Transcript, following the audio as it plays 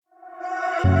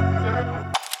You're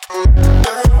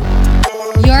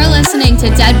listening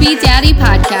to Deadbeat Daddy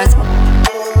Podcast.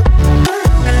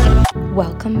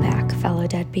 Welcome back, fellow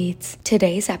deadbeats.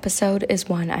 Today's episode is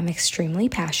one I'm extremely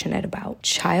passionate about.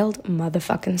 Child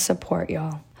motherfucking support,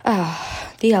 y'all.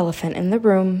 The elephant in the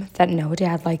room that no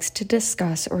dad likes to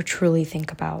discuss or truly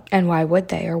think about. And why would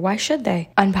they, or why should they?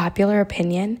 Unpopular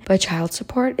opinion, but child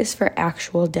support is for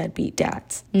actual deadbeat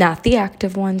dads, not the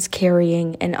active ones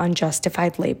carrying an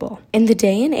unjustified label. In the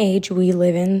day and age we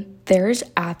live in, there's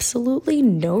absolutely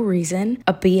no reason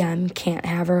a BM can't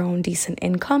have her own decent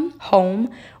income, home,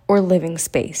 or living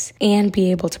space and be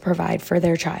able to provide for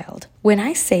their child. When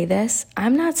I say this,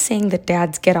 I'm not saying that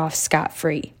dads get off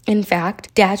scot-free. In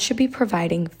fact, dads should be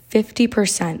providing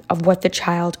 50% of what the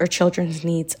child or children's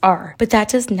needs are. But that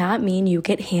does not mean you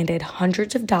get handed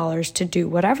hundreds of dollars to do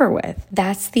whatever with.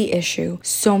 That's the issue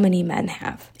so many men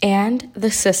have. And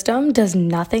the system does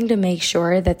nothing to make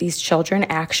sure that these children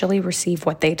actually receive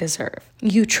what they deserve.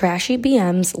 You trashy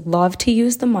BMs love to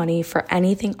use the money for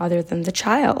anything other than the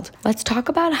child. Let's talk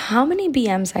about how many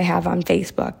BMs I have on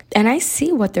Facebook, and I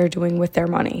see what they're doing with their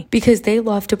money because they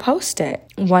love to post it.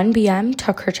 One BM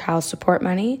took her child support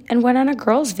money and went on a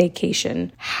girl's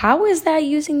vacation. How is that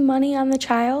using money on the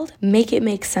child? Make it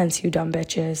make sense, you dumb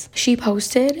bitches. She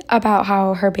posted about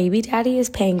how her baby daddy is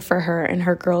paying for her and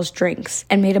her girl's drinks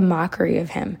and made a mockery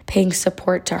of him, paying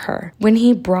support to her. When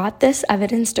he brought this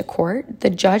evidence to court, the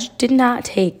judge did not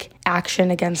take action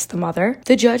against the mother.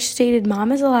 The judge stated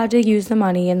mom is allowed to use the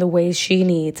money in the ways she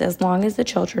needs as long as the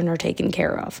children are taken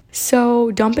care of.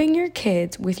 So dumping your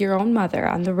kids with your own mother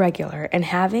on the regular and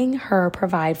having her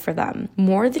provide for them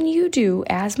more than you do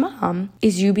as mom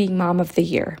is you being mom of the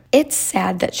year. It's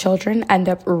sad that children end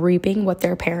up reaping what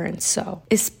their parents sow,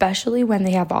 especially when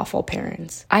they have awful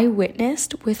parents. I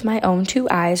witnessed with my own two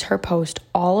eyes her post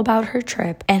all about her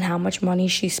trip and how much money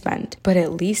she spent, but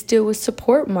at least it was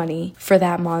support money for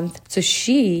that month, so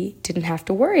she didn't have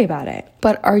to worry about it.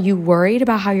 But are you worried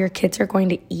about how your kids are going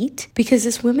to eat? Because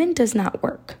this woman does not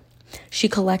work. She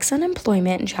collects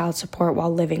unemployment and child support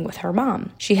while living with her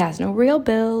mom. She has no real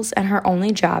bills and her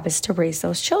only job is to raise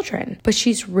those children, but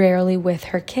she's rarely with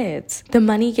her kids. The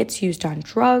money gets used on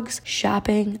drugs,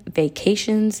 shopping,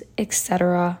 vacations,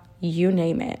 etc. You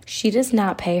name it. She does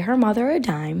not pay her mother a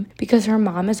dime because her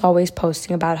mom is always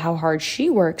posting about how hard she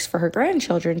works for her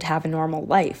grandchildren to have a normal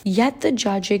life. Yet the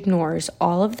judge ignores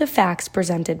all of the facts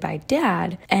presented by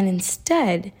dad and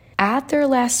instead, at their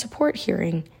last support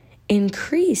hearing,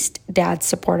 increased dad's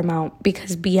support amount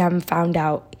because BM found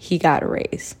out he got a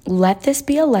raise. Let this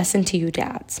be a lesson to you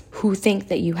dads who think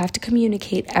that you have to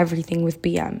communicate everything with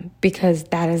BM because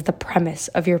that is the premise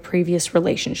of your previous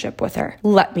relationship with her.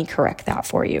 Let me correct that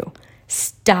for you.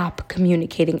 Stop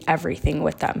communicating everything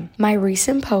with them. My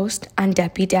recent post on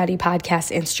Deadbeat Daddy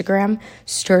Podcast Instagram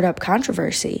stirred up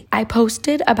controversy. I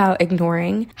posted about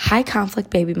ignoring high conflict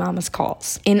baby mama's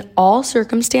calls in all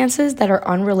circumstances that are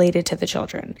unrelated to the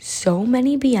children. So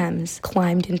many BMs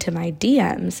climbed into my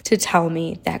DMs to tell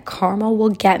me that karma will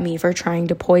get me for trying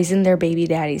to poison their baby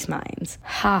daddy's minds.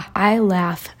 I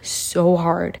laugh so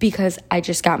hard because I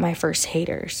just got my first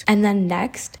haters. And then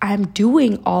next, I'm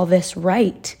doing all this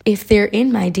right if they're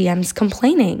in my DMs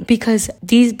complaining because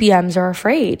these BMs are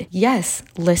afraid. Yes,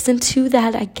 listen to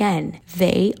that again.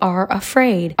 They are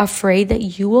afraid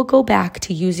that you will go back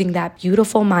to using that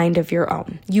beautiful mind of your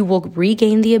own. You will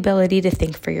regain the ability to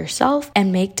think for yourself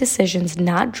and make decisions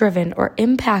not driven or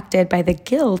impacted by the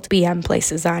guilt BM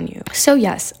places on you. So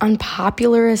yes,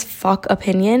 unpopular as fuck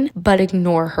opinion, but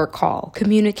ignore her call.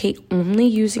 Communicate only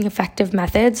using effective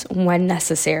methods when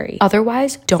necessary.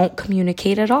 Otherwise, don't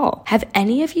communicate at all. Have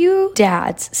any of you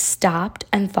dads stopped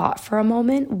and thought for a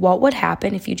moment what would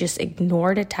happen if you just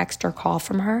ignored a text or call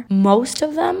from her? Most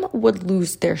of them would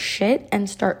lose their shit and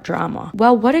start drama.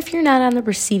 Well, what if you're not on the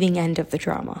receiving end of the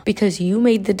drama because you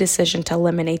made the decision to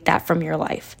eliminate that from your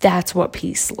life? That's what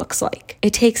peace looks like.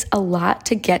 It takes a lot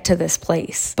to get to this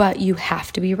place, but you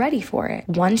have to be ready for it.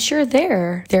 Once you're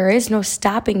there, there is no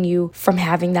stopping you from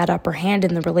having that upper hand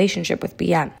in the relationship with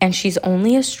BM, and she's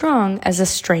only as strong as the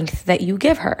strength that you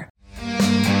give her.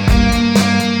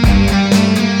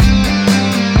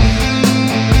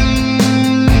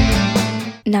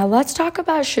 Now let's talk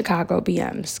about Chicago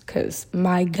BMs, because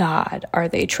my God, are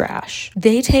they trash.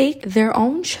 They take their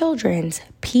own children's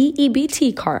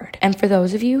PEBT card. And for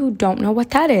those of you who don't know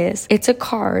what that is, it's a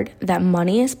card that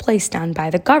money is placed on by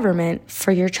the government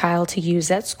for your child to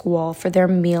use at school for their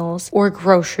meals or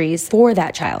groceries for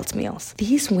that child's meals.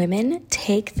 These women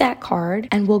take that card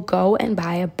and will go and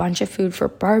buy a bunch of food for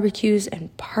barbecues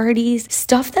and parties,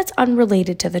 stuff that's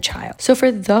unrelated to the child. So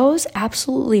for those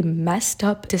absolutely messed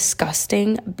up,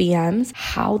 disgusting BMs,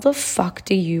 how the fuck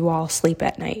do you all sleep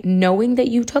at night knowing that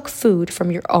you took food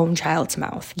from your own child's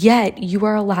mouth, yet you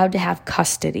are allowed to have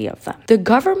custody of them? The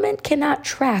government cannot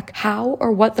track how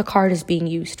or what the card is being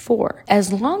used for.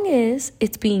 As long as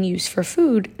it's being used for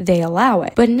food, they allow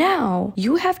it. But now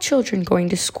you have children going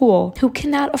to school who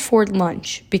cannot afford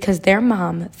lunch because their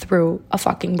mom threw a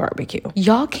fucking barbecue.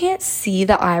 Y'all can't see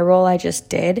the eye roll I just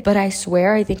did, but I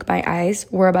swear I think my eyes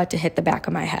were about to hit the back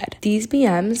of my head. These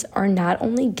BMs are not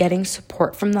only getting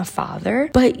support from the father,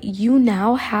 but you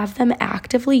now have them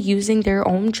actively using their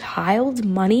own child's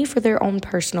money for their own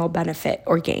personal benefit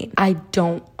or gain. I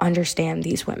don't understand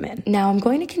these women. Now I'm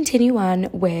going to continue on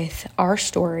with our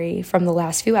story from the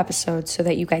last few episodes so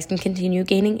that you guys can continue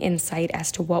gaining insight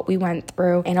as to what we went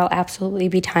through, and I'll absolutely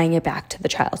be tying it back to the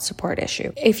child support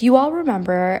issue. If you all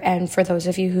remember, and for those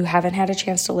of you who haven't had a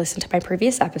chance to listen to my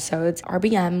previous episodes,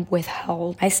 RBM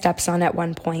withheld my stepson at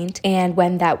one point, and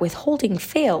when that withholding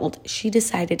failed, she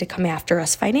decided to come after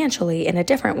us financially in a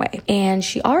different way. And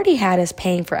she already had us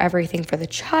paying for everything for the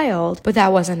child, but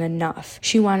that wasn't enough.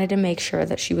 She wanted to make sure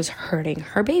that she was hurting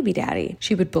her baby daddy.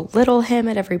 She would belittle him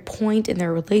at every point in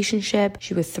their relationship.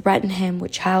 She would threaten him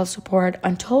with child support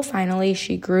until finally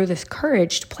she grew this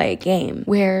courage to play a game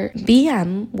where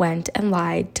BM went and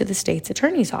lied to the state's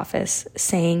attorney's office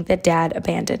saying that dad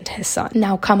abandoned his son.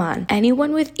 Now, come on.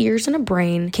 Anyone with ears and a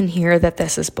brain can hear that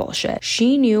this is bullshit.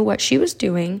 She knew what she was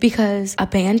doing because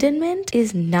abandonment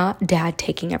is not dad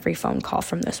taking every phone call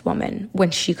from this woman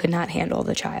when she could not handle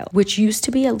the child, which used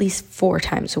to be at least 4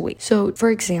 times a week. So, for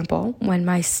example, when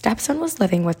my stepson was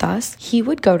living with us, he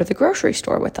would go to the grocery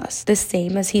store with us, the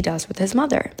same as he does with his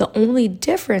mother. The only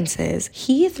difference is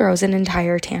he throws an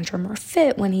entire tantrum or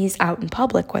fit when he's out in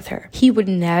public with her. He would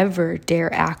never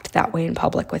dare act that way in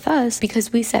public with us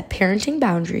because we set parenting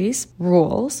boundaries,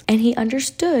 rules, and he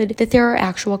understood that there are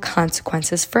actual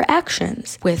consequences for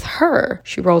actions. With her,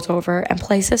 she rolls over and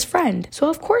plays his friend. So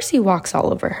of course he walks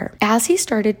all over her, as he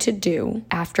started to do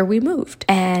after we moved.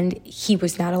 And he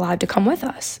was not allowed to come with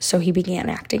us. So he began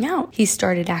acting out. He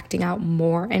started acting out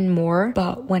more and more,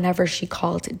 but whenever she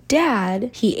called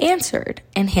dad, he answered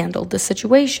and handled the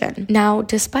situation. Now,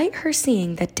 despite her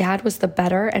seeing that dad was the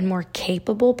better and more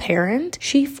capable parent,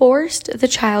 she forced the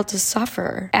child to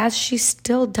suffer, as she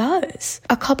still does.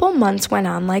 A couple months went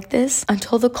on like this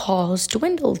until the calls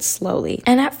dwindled slowly.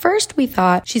 And at first we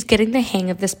thought she's getting the hang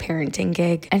of this parenting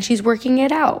gig and she's working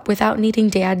it out without needing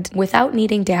dad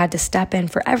to step in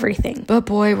for everything. But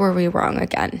boy, were we wrong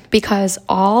again, because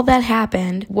all that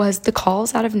happened was the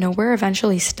calls out of nowhere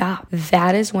eventually stopped.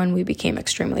 That is when we became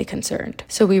extremely concerned.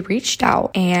 So we reached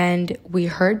out and we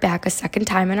heard back a second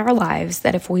time in our lives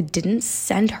that if we didn't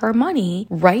send her money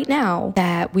right now,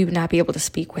 that we would not be able to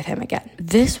speak with him again.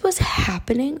 This was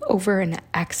happening over an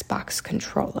Xbox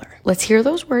controller. Let's hear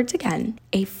those words again.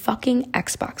 A fucking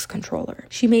Xbox controller.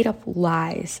 She made up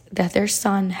lies that their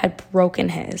son had broken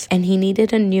his and he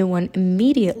needed a new one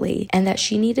immediately, and that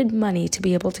she needed money to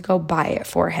be able to go buy it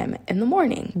for him in the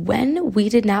morning. When we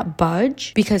did not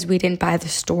budge because we didn't buy the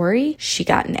story, she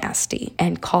got nasty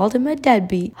and called him a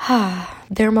deadbeat.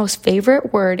 Their most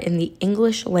favorite word in the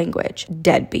English language,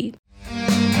 deadbeat.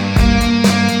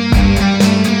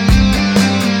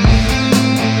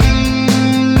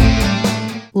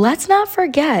 Let's not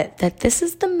forget that this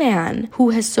is the man who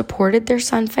has supported their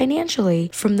son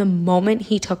financially from the moment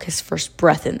he took his first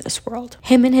breath in this world.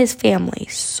 Him and his family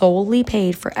solely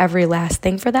paid for every last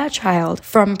thing for that child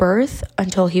from birth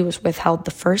until he was withheld the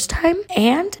first time,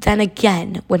 and then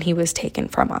again when he was taken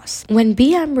from us. When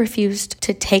BM refused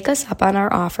to take us up on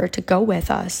our offer to go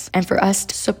with us and for us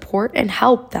to support and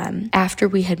help them after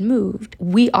we had moved,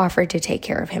 we offered to take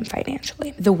care of him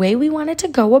financially. The way we wanted to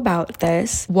go about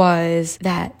this was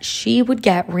that she would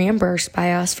get reimbursed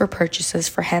by us for purchases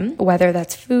for him, whether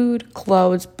that's food,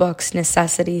 clothes, books,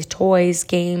 necessities, toys,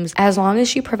 games, as long as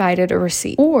she provided a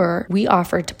receipt. Or we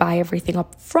offered to buy everything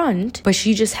up front, but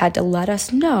she just had to let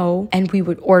us know and we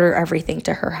would order everything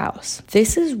to her house.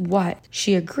 This is what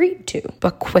she agreed to,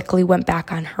 but quickly went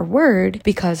back on her word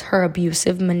because her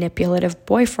abusive, manipulative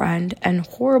boyfriend and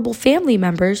horrible family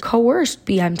members coerced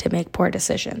BM to make poor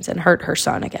decisions and hurt her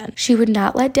son again. She would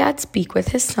not let dad speak with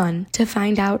his son to find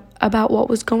find out about what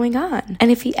was going on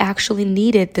and if he actually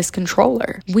needed this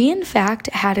controller. We, in fact,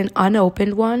 had an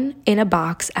unopened one in a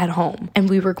box at home, and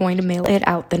we were going to mail it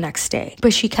out the next day.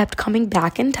 But she kept coming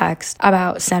back in text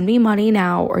about send me money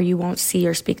now or you won't see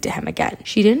or speak to him again.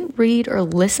 She didn't read or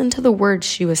listen to the words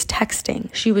she was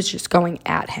texting. She was just going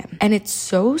at him. And it's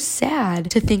so sad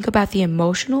to think about the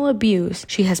emotional abuse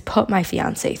she has put my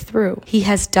fiance through. He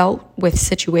has dealt with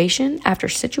situation after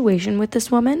situation with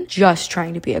this woman, just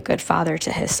trying to be a good father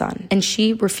to his son. And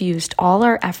she refused all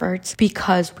our efforts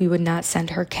because we would not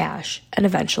send her cash and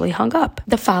eventually hung up.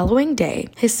 The following day,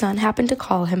 his son happened to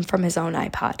call him from his own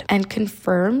iPod and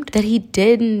confirmed that he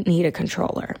didn't need a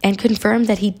controller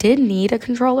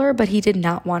but he did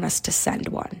not want us to send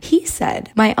one. He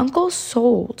said, my uncle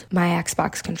sold my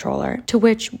Xbox controller, to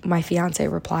which my fiance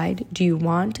replied, do you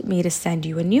want me to send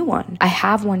you a new one? I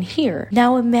have one here.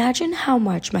 Now imagine how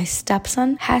much my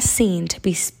stepson has seen to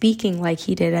be speaking like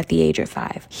he did at the age of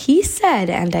 5. He said,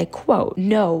 and I quote,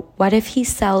 no, what if he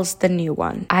sells the new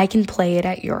one? I can play it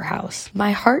at your house.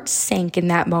 My heart sank in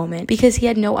that moment because he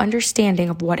had no understanding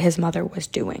of what his mother was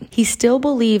doing. He still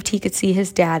believed he could see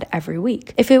his dad every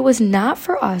week. If it was not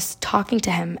for us talking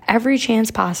to him every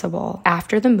chance possible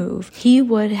after the move, he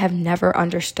would have never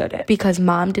understood it because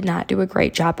mom did not do a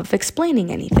great job of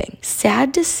explaining anything.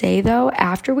 Sad to say though,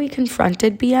 after we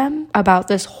confronted BM about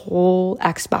this whole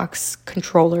Xbox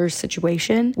controllers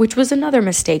situation, which was another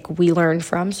mistake we learned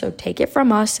from, so take it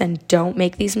from us and don't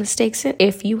make these mistakes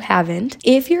if you haven't.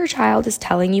 If your child is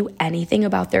telling you anything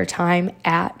about their time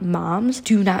at mom's,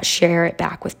 do not share it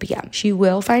back with BM. She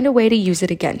will find a way to use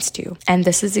it against you. And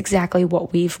this is exactly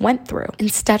what we've went through.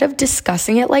 Instead of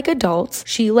discussing it like adults,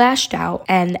 she lashed out,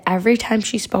 and every time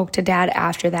she spoke to dad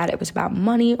after that, it was about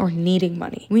money or needing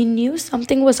money. We knew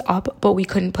something was up, but we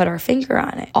couldn't put our finger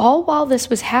on it. All while this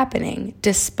was happening,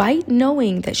 despite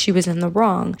knowing that she was in the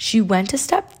wrong, she went a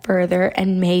step further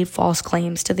and made false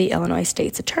claims to the Illinois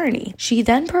State's attorney. She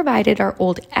then provided our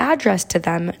old address to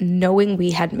them, knowing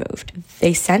we had moved.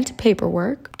 They sent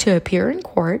paperwork to appear in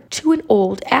court to an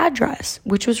old address,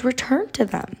 which was returned to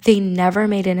them. They never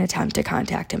made an attempt to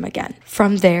contact him again.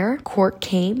 From there, court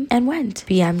came and went.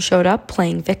 BM showed up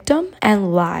playing victim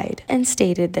and lied and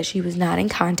stated that she was not in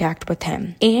contact with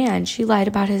him, and she lied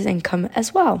about his income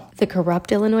as well. The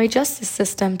corrupt Illinois justice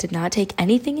system did not take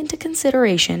anything into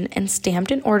consideration and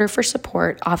stamped an order for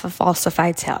support off a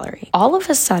falsified salary. All of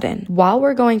a sudden, while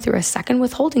we're going through a second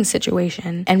withholding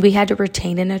situation and we had to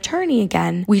retain an attorney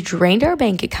again, we drained our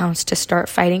bank accounts to start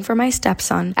fighting for my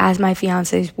stepson as my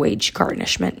fiance's wage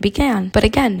garnishment began. But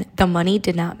again, the money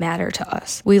did not matter to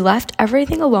us. We left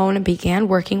everything alone and began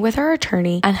working with our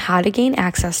attorney on how to gain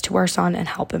access to our son and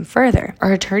help him further.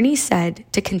 Our attorney said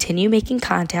to continue making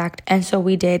contact, and so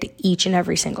we did each and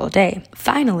every single day.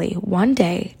 Finally, one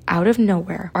day, out of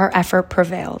nowhere, our effort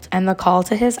prevailed and the call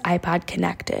to his iPod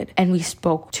connected, and we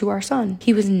spoke to our son.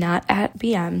 He was not at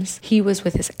BM's, he was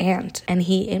with his aunt, and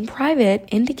he in private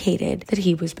indicated that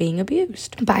he was being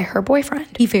abused by her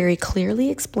boyfriend. He very clearly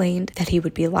explained that he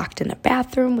would be locked in a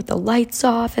bathroom with the lights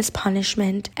off as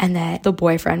punishment, and that the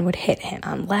boyfriend would hit him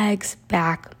on legs,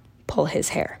 back, pull his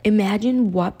hair.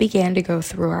 Imagine what began to go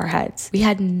through our heads. We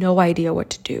had no idea what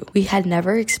to do. We had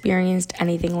never experienced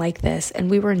anything like this, and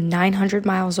we were 900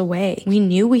 miles away. We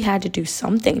knew we had to do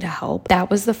something to help. That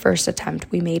was the first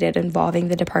attempt we made at involving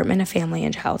the Department of Family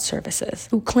and Child Services,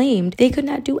 who claimed they could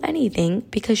not do anything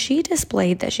because she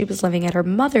displayed that she was living at her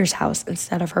mother's house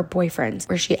instead of her boyfriend's,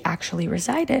 where she actually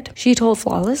resided. She told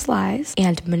flawless lies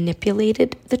and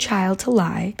manipulated the child to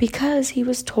lie because he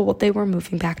was told they were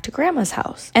moving back to grandma's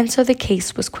house. And so the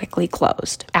case was quickly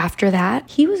closed. After that,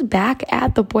 he was back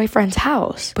at the boyfriend's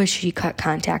house, but she cut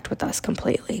contact with us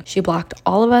completely. She blocked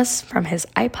all of us from his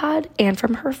iPod and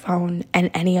from her phone and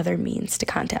any other means to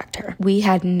contact her. We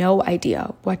had no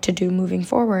idea what to do moving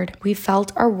forward. We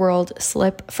felt our world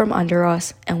slip from under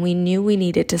us, and we knew we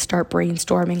needed to start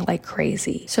brainstorming like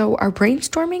crazy. So our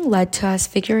brainstorming led to us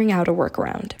figuring out a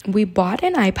workaround. We bought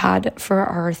an iPod for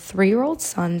our 3-year-old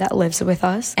son that lives with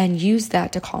us and used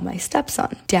that to call my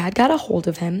stepson. Dad got a hold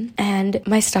of him, and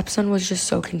my stepson was just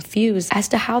so confused as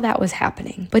to how that was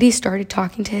happening. But he started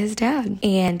talking to his dad,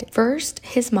 and first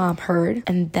his mom heard,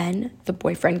 and then the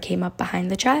boyfriend came up behind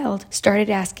the child, started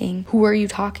asking, "Who are you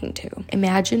talking to?"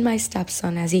 Imagine my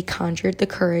stepson as he conjured the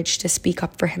courage to speak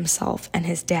up for himself and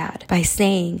his dad by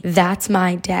saying, "That's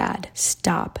my dad.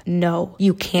 Stop. No,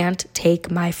 you can't take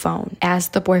my phone," as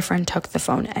the boyfriend took the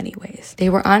phone anyways. They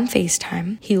were on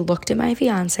FaceTime. He looked at my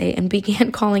fiance and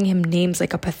began calling him names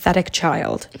like a pathetic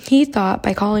child. He thought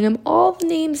by calling him all the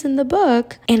names in the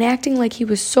book and acting like he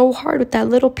was so hard with that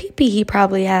little peepee he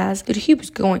probably has that he was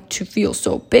going to feel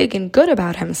so big and good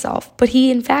about himself. But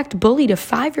he in fact bullied a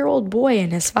 5-year-old boy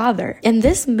and his father. And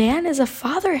this man is a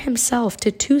father himself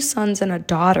to 2 sons and a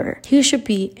daughter. He should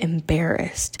be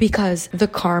embarrassed because the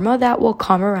karma that will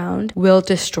come around will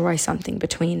destroy something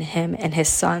between him and his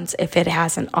sons if it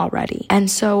hasn't already. And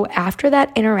so after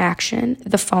that interaction,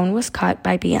 the phone was cut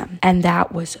by BM. And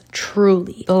that was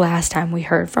truly the last time we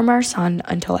heard from our son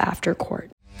until after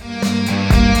court.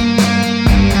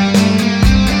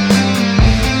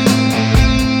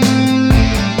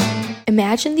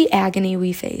 Imagine the agony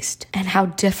we faced and how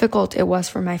difficult it was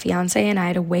for my fiance and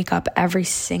I to wake up every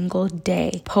single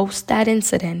day post that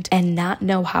incident and not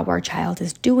know how our child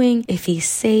is doing, if he's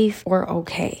safe or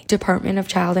okay. Department of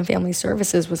Child and Family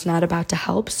Services was not about to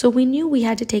help, so we knew we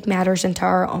had to take matters into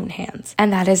our own hands.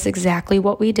 And that is exactly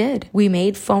what we did. We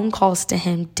made phone calls to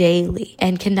him daily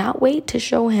and cannot wait to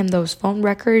show him those phone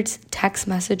records, text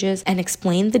messages, and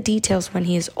explain the details when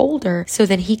he is older so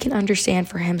that he can understand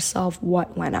for himself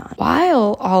what went on. While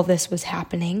all this was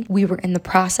happening, we were in the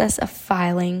process of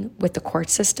filing with the court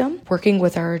system, working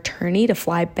with our attorney to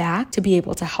fly back to be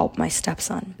able to help my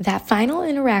stepson. That final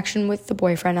interaction with the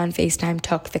boyfriend on FaceTime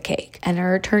took the cake, and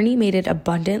our attorney made it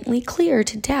abundantly clear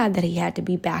to Dad that he had to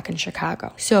be back in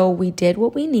Chicago. So we did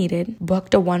what we needed,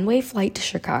 booked a one-way flight to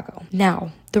Chicago.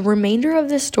 Now, the remainder of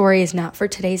this story is not for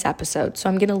today's episode, so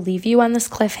I'm going to leave you on this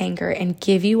cliffhanger and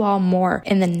give you all more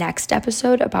in the next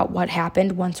episode about what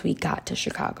happened once we got to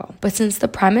Chicago. But since the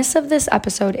premise of this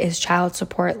episode is child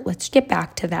support, let's get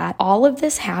back to that. All of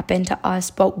this happened to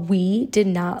us, but we did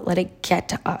not let it get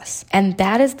to us. And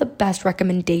that is the best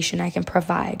recommendation I can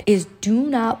provide, is do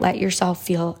not let yourself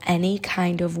feel any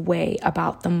kind of way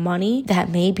about the money that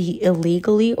may be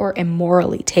illegally or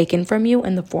immorally taken from you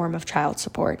in the form of child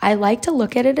support. I like to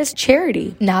look at it as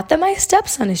charity. Not that my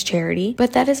stepson is charity,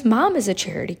 but that his mom is a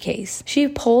charity case. She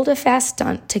pulled a fast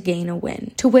stunt to gain a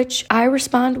win, to which I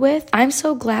respond with, I'm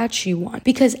so glad she won,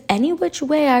 because any which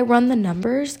way I run the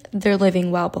numbers, they're living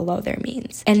well below their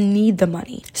means and need the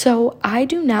money. So I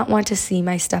do not want to see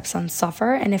my stepson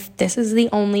suffer, and if this is the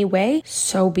only way,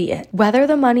 so be it. Whether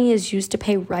the money is used to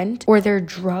pay rent or their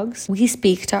drugs, we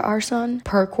speak to our son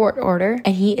per court order,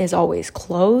 and he is always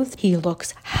clothed, he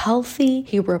looks healthy,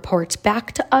 he reports back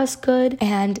to us good,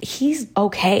 and he's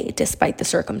okay despite the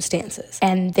circumstances.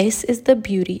 And this is the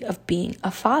beauty of being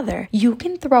a father. You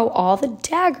can throw all the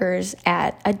daggers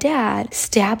at a dad,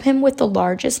 stab him with the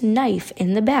largest knife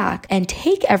in the back, and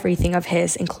take everything of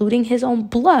his, including his own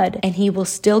blood, and he will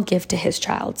still give to his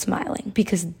child smiling,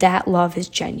 because that love is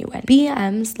genuine.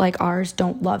 BMs like ours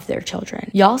don't love their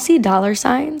children. Y'all see dollar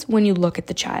signs when you look at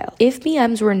the child. If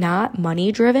BMs were not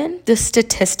money driven, the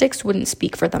statistics wouldn't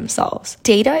speak for themselves.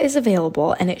 Data is available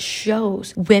and it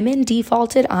shows women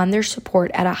defaulted on their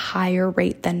support at a higher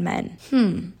rate than men.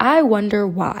 I wonder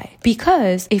why.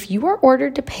 Because if you are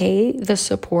ordered to pay the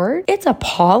support, it's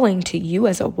appalling to you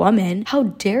as a woman. How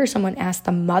dare someone ask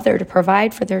the mother to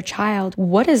provide for their child?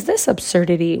 What is this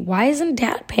absurdity? Why isn't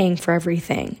dad paying for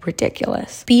everything?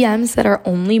 Ridiculous. BMs that are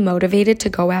only motivated to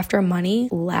go after money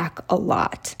lack a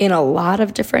lot in a lot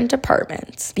of different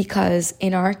departments. Because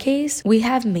in our case, we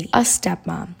have me, a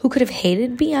stepmom, who could have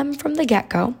hated BM from the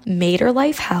get-go, made her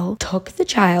life hell, took the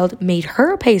child, made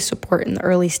her pay support in the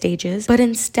early stages, but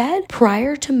instead,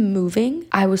 prior to moving,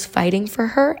 I was fighting for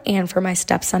her and for my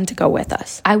stepson to go with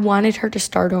us. I wanted her to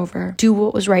start over, do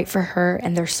what was right for her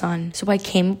and their son. So I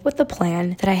came up with a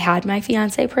plan that I had my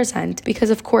fiance present because,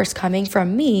 of course, coming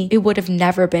from me, it would have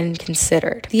never been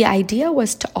considered. The idea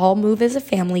was to all move as a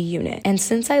family unit, and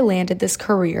since I landed this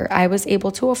career, I was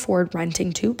able to afford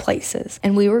renting 2 places,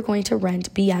 and we were going to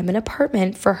rent BM an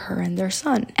apartment for her and their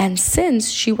son. And since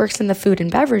she works in the food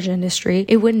and beverage industry,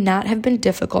 it would not have been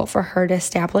difficult for her to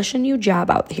establish a new job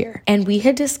out here. And we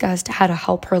had discussed how to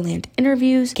help her land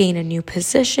interviews, gain a new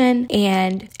position,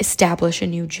 and establish a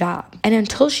new job. And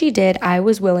until she did, I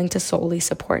was willing to solely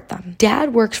support them.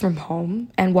 Dad works from home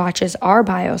and watches our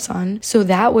bio son, so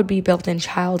that would be built-in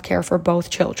childcare for both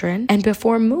children. And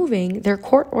before moving, their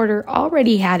court order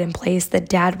already had in place that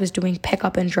dad was doing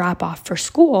pickup and drop off for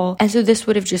school, and so this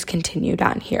would have just continued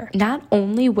on here. not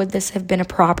only would this have been a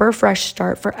proper fresh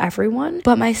start for everyone,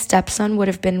 but my stepson would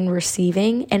have been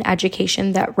receiving an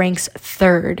education that ranks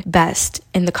third best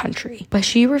in the country. But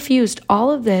she refused all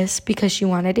of this because she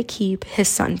wanted to keep his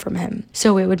son from him.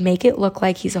 So it would make it look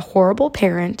like he's a horrible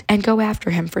parent and go after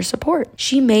him for support.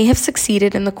 She may have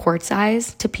succeeded in the court's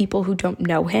eyes to people who don't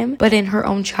know him, but in her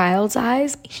own child's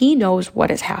eyes, he knows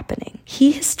what is happening.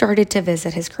 He has started to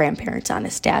visit his grandparents on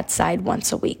his dad's side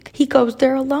once a week. He goes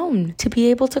there alone to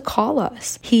be able to call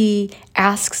us. He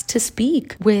asks to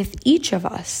speak with each of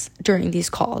us during these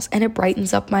calls, and it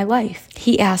brightens up my life.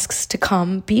 He asks to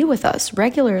come be with us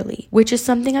regularly, which is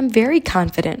something I'm very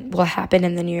confident will happen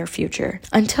in the near future.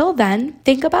 Until then,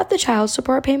 think about the child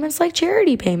support payments like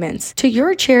charity payments to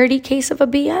your charity case of a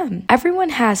BM. Everyone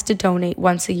has to donate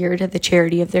once a year to the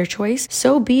charity of their choice,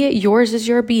 so be it yours is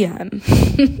your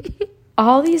BM.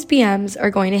 All these BMs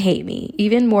are going to hate me,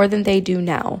 even more than they do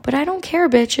now. But I don't care,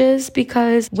 bitches,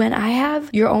 because when I have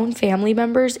your own family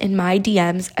members in my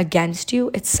DMs against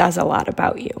you, it says a lot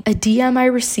about you. A DM I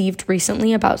received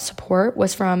recently about support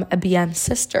was from a BM's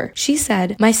sister. She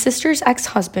said, my sister's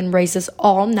ex-husband raises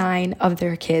all 9 of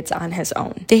their kids on his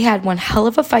own. They had one hell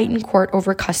of a fight in court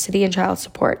over custody and child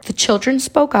support. The children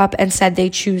spoke up and said they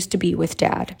choose to be with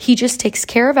dad. He just takes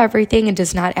care of everything and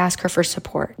does not ask her for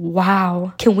support.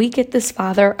 Wow. Can we get this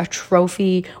father a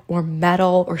trophy or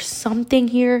medal or something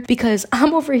here? Because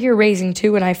I'm over here raising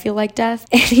 2 and I feel like death,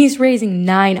 and he's raising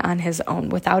 9 on his own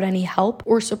without any help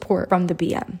or support from the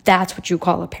BM. That's what you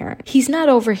call a parent. He's not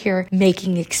over here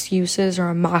making excuses or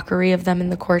a mockery of them in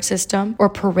the court system or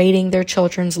parading their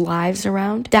children's lives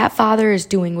around. That father is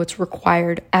doing what's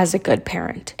required as a good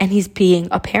parent, and he's being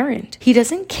a parent. He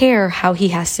doesn't care how he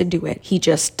has to do it. He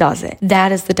just does it.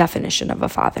 That is the definition of a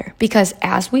father. Because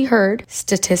as we heard,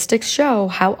 statistics show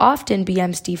how often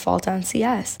BMs default on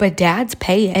CS, but dads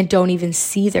pay it and don't even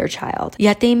see their child.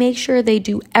 Yet they make sure they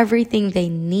do everything they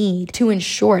need to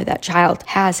ensure that child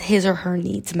has his or her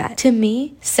needs met. To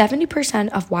me, 70%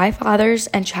 of why fathers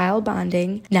and child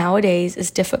bonding nowadays is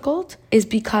difficult is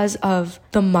because of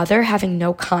the mother having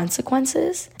no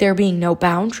consequences, there being no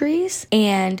boundaries,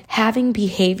 and having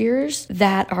behaviors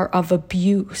that are of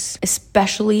abuse,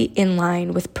 especially in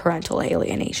line with parental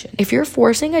alienation. If you're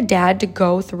forcing a dad to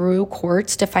go through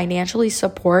courts to financially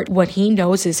support what he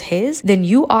knows is his, then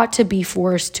you ought to be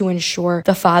forced to ensure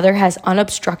the father has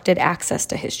unobstructed access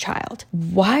to his child.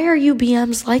 Why are you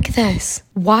BMs like this?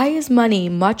 Why is money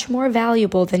much more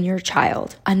valuable than your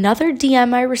child? Another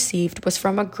DM I received was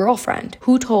from a girlfriend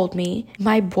who told me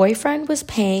my boyfriend was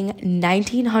paying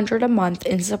 $1,900 a month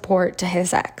in support to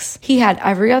his ex. He had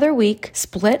every other week,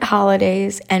 split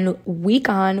holidays, and week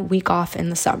on, week off in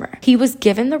the summer. He was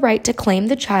given the right to claim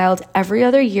the child every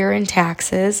other year in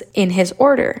taxes in his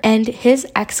order, and his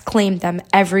ex claimed them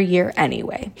every year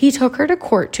anyway. He took her to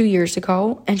court 2 years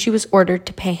ago, and she was ordered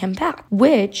to pay him back,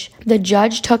 which the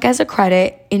judge took as a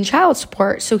credit in child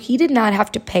support, so he did not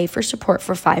have to pay for support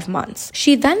for 5 months.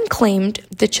 She then claimed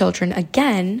the children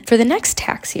again for the next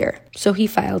tax year, so he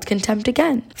filed contempt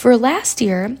again. For last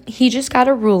year, he just got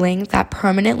a ruling that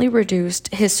permanently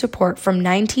reduced his support from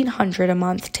 $1,900 a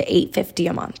month to $850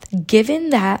 a month, given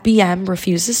that BM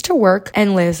refuses to work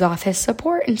and lives off his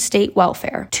support and state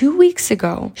welfare. 2 weeks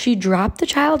ago, she dropped the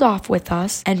child off with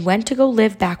us and went to go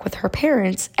live back with her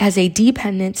parents as a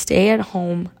dependent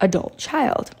stay-at-home adult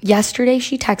child. Yesterday,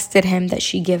 she texted him that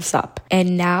she gives up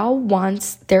and now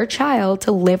wants their child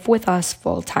to live with us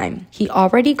full time. He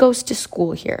already goes to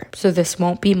school here, so this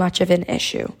won't be much of an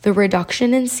issue. The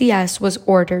reduction in CS was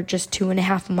ordered just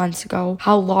 2.5 months ago.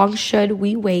 How long should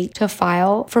we wait to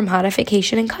file for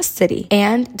modification in custody?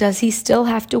 And does he still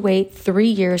have to wait 3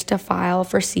 years to file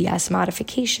for CS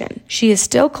modification? She is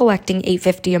still collecting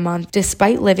 $850 a month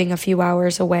despite living a few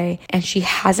hours away, and she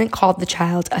hasn't called the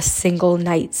child a single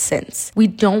night since. We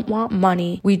don't want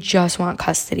money, we just want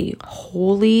custody.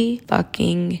 Holy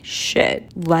fucking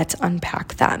shit. Let's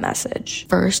unpack that message.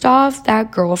 First off,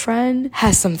 that girlfriend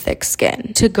has some thick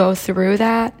skin to go through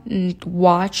that and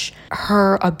watch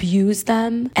her abuse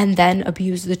them and then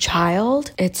abuse the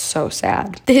child. It's so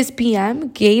sad. This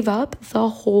BM gave up the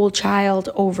whole child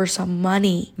over some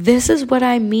money. This is what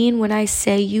I mean when I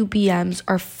say you BMs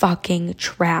are fucking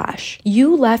trash.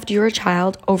 You left your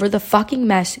child over the fucking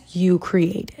mess you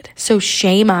created. So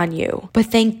shame on you. But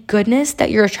thank goodness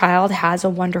that your child has a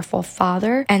wonderful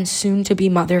father and soon to be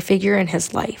mother figure in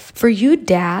his life. For you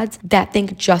dads that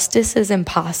think justice is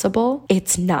impossible,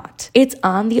 it's not. It's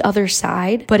on the other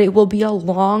side, but it will be a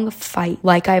long fight,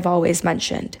 like I've always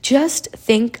mentioned. Just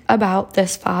think about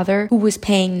this father who was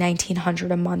paying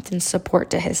 $1,900 a month in support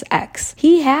to his ex.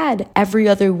 He had every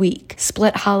other week,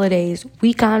 split holidays,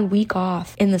 week on, week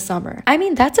off in the summer. I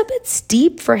mean, that's a bit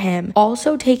steep for him.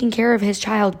 Also taking care of his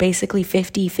child basically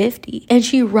 50-50. And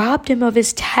she robbed him of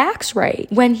his tax right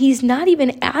when he's not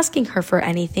even asking her for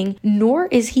anything, nor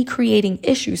is he creating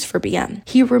issues for BM.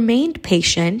 He remained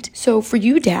patient. So for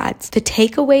you dads, the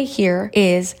takeaway here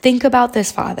is think about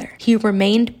this father. He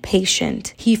remained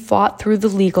patient. He fought through the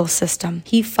legal system.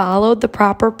 He followed the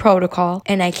proper protocol.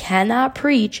 And I cannot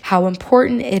preach how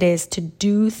important it is to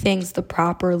do things the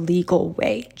proper legal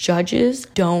way. Judges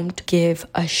don't give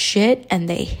a shit and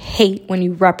they hate when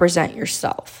you represent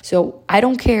yourself. So I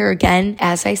don't care, again,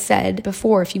 as I said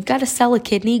before, if you've got to sell a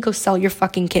kidney, go sell your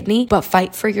fucking kidney, but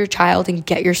fight for your child and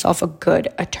get yourself a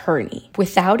good attorney.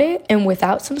 Without it and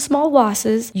without some small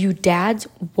losses, you dads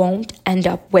won't end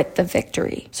up with the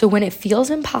victory. So when it feels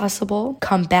impossible,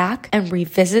 come back and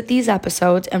revisit these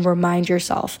episodes and remind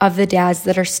yourself of the dads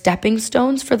that are stepping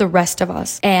stones for the rest of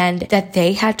us and that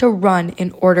they had to run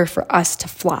in order for us to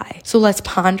fly. So let's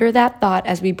ponder that thought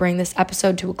as we bring this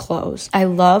episode to a close. I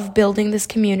love building this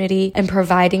community and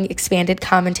providing expanded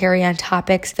commentary on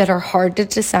topics that are hard to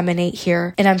disseminate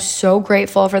here. And I'm so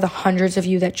grateful for the hundreds of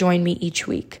you that join me each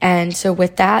week. And so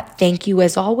with that, thank you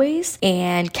as always,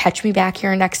 and catch me back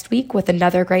here next week with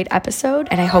another great episode.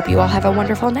 And I hope you all have a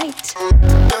wonderful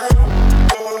night.